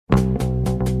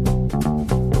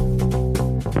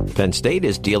Penn State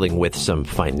is dealing with some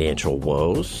financial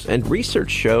woes, and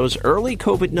research shows early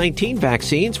COVID-19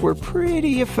 vaccines were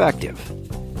pretty effective.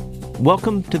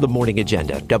 Welcome to the Morning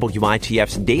Agenda,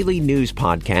 WITF's daily news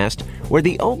podcast, where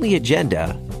the only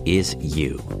agenda is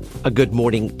you. A good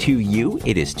morning to you.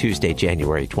 It is Tuesday,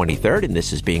 January 23rd, and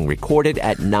this is being recorded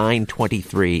at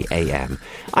 9:23 a.m.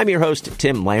 I'm your host,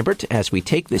 Tim Lambert, as we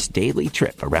take this daily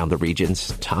trip around the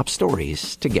region's top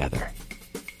stories together.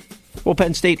 Well,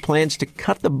 Penn State plans to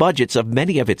cut the budgets of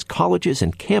many of its colleges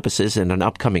and campuses in an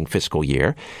upcoming fiscal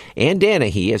year. Ann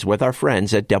Danahy is with our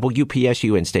friends at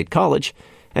WPSU In-State College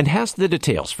and has the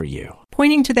details for you.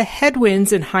 Pointing to the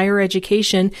headwinds in higher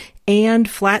education and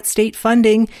flat state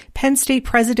funding, Penn State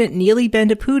President Neely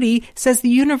Bendapudi says the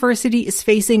university is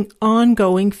facing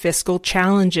ongoing fiscal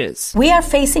challenges. We are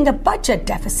facing a budget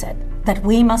deficit that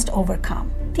we must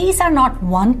overcome. These are not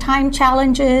one-time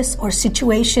challenges or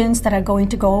situations that are going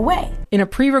to go away. In a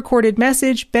pre-recorded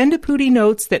message, Bendapudi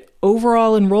notes that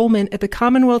overall enrollment at the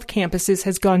Commonwealth campuses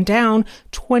has gone down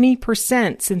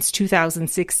 20% since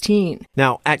 2016.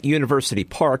 Now, at University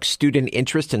Park, student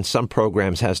interest in some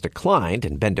programs has declined,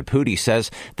 and Bendapudi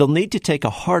says they'll need to take a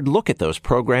hard look at those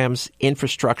programs,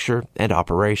 infrastructure, and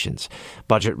operations.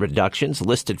 Budget reductions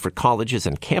listed for colleges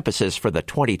and campuses for the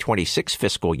 2026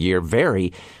 fiscal year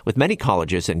vary, with many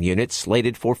colleges and units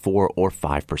slated for 4 or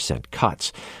 5%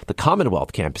 cuts. The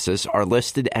Commonwealth campuses are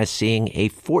listed as seeing a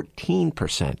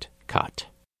 14% cut.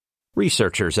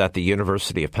 Researchers at the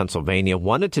University of Pennsylvania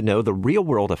wanted to know the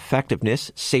real-world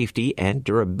effectiveness, safety, and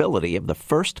durability of the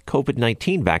first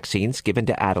COVID-19 vaccines given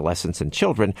to adolescents and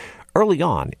children early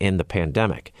on in the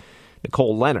pandemic.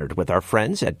 Nicole Leonard, with our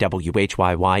friends at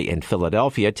WHYY in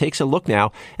Philadelphia, takes a look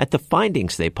now at the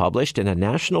findings they published in a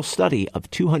national study of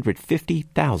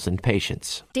 250,000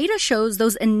 patients. Data shows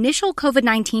those initial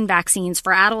COVID-19 vaccines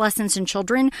for adolescents and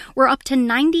children were up to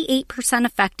 98%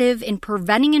 effective in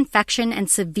preventing infection and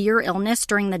severe illness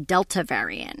during the Delta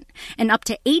variant, and up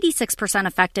to 86%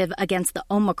 effective against the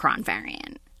Omicron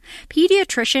variant.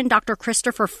 Pediatrician Dr.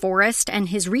 Christopher Forrest and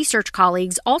his research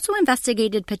colleagues also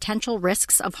investigated potential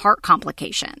risks of heart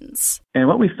complications. And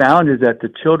what we found is that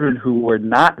the children who were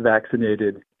not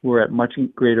vaccinated were at much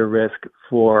greater risk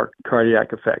for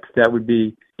cardiac effects. That would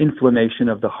be inflammation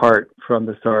of the heart from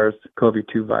the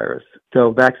SARS-CoV-2 virus.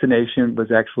 So vaccination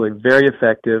was actually very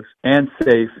effective and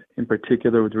safe, in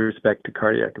particular with respect to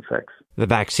cardiac effects. The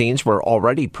vaccines were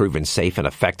already proven safe and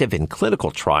effective in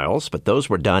clinical trials, but those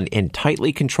were done in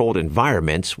tightly controlled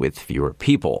environments with fewer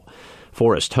people.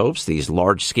 Forrest hopes these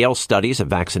large-scale studies of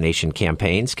vaccination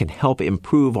campaigns can help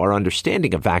improve our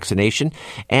understanding of vaccination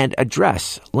and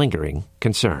address lingering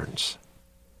concerns.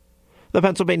 The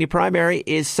Pennsylvania primary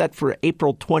is set for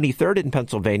April 23rd in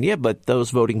Pennsylvania, but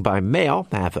those voting by mail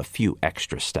have a few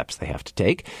extra steps they have to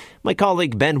take. My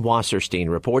colleague Ben Wasserstein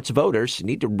reports voters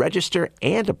need to register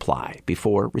and apply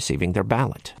before receiving their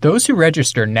ballot. Those who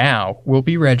register now will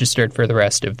be registered for the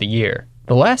rest of the year.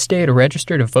 The last day to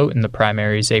register to vote in the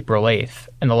primary is April 8th,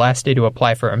 and the last day to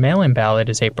apply for a mail-in ballot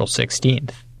is April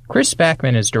 16th. Chris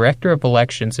Spackman is Director of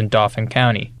Elections in Dauphin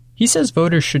County. He says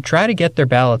voters should try to get their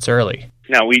ballots early.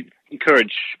 Now, we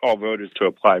encourage all voters to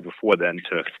apply before then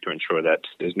to ensure that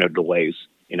there's no delays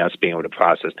in us being able to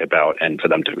process their ballot and for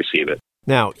them to receive it.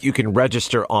 Now, you can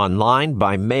register online,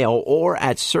 by mail, or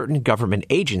at certain government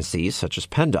agencies such as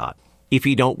PennDOT. If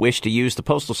you don't wish to use the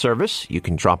Postal Service, you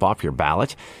can drop off your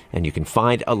ballot, and you can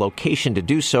find a location to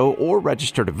do so or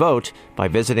register to vote by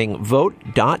visiting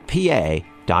vote.pa.gov.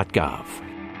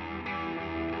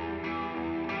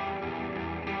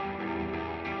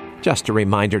 Just a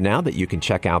reminder now that you can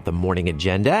check out the Morning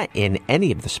Agenda in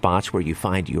any of the spots where you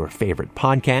find your favorite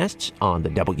podcasts, on the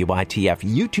WITF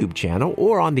YouTube channel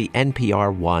or on the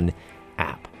NPR One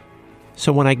app.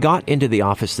 So when I got into the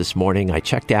office this morning, I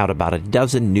checked out about a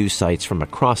dozen news sites from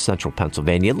across central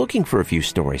Pennsylvania looking for a few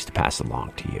stories to pass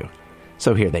along to you.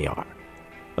 So here they are.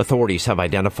 Authorities have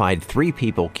identified 3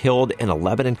 people killed in a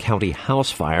Lebanon County house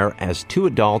fire as 2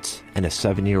 adults and a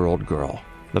 7-year-old girl.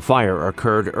 The fire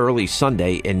occurred early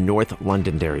Sunday in North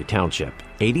Londonderry Township.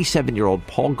 87-year-old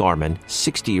Paul Garman,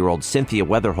 60-year-old Cynthia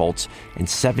Weatherholtz, and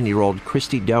 7-year-old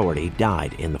Christy Doherty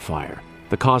died in the fire.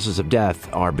 The causes of death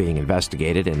are being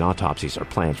investigated and autopsies are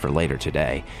planned for later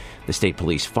today. The State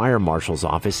Police Fire Marshal's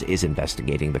office is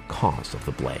investigating the cause of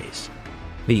the blaze.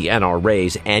 The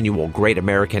NRA's annual Great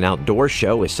American Outdoor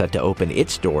Show is set to open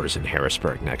its doors in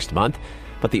Harrisburg next month,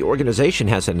 but the organization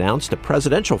has announced a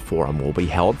presidential forum will be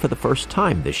held for the first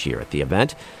time this year at the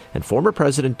event, and former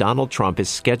President Donald Trump is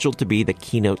scheduled to be the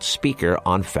keynote speaker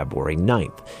on February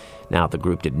 9th. Now, the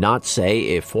group did not say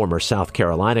if former South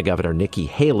Carolina Governor Nikki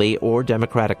Haley or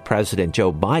Democratic President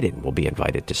Joe Biden will be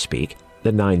invited to speak.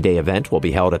 The 9-day event will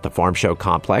be held at the Farm Show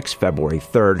Complex February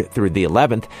 3rd through the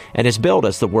 11th and is billed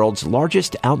as the world's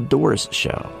largest outdoors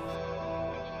show.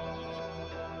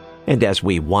 And as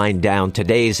we wind down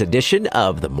today's edition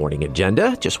of the Morning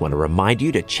Agenda, just want to remind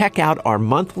you to check out our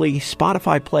monthly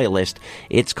Spotify playlist.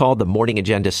 It's called the Morning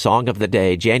Agenda Song of the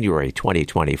Day, January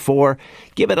 2024.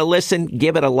 Give it a listen,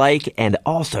 give it a like, and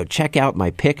also check out my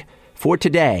pick for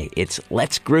today. It's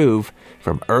Let's Groove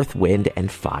from Earth, Wind,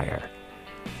 and Fire.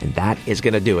 And that is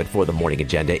going to do it for the Morning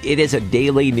Agenda. It is a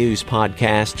daily news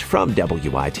podcast from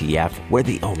WITF, where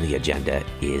the only agenda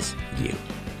is you.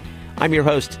 I'm your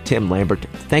host, Tim Lambert.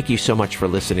 Thank you so much for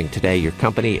listening today. Your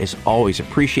company is always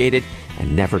appreciated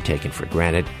and never taken for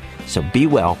granted. So be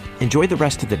well, enjoy the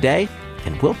rest of the day,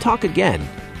 and we'll talk again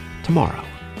tomorrow.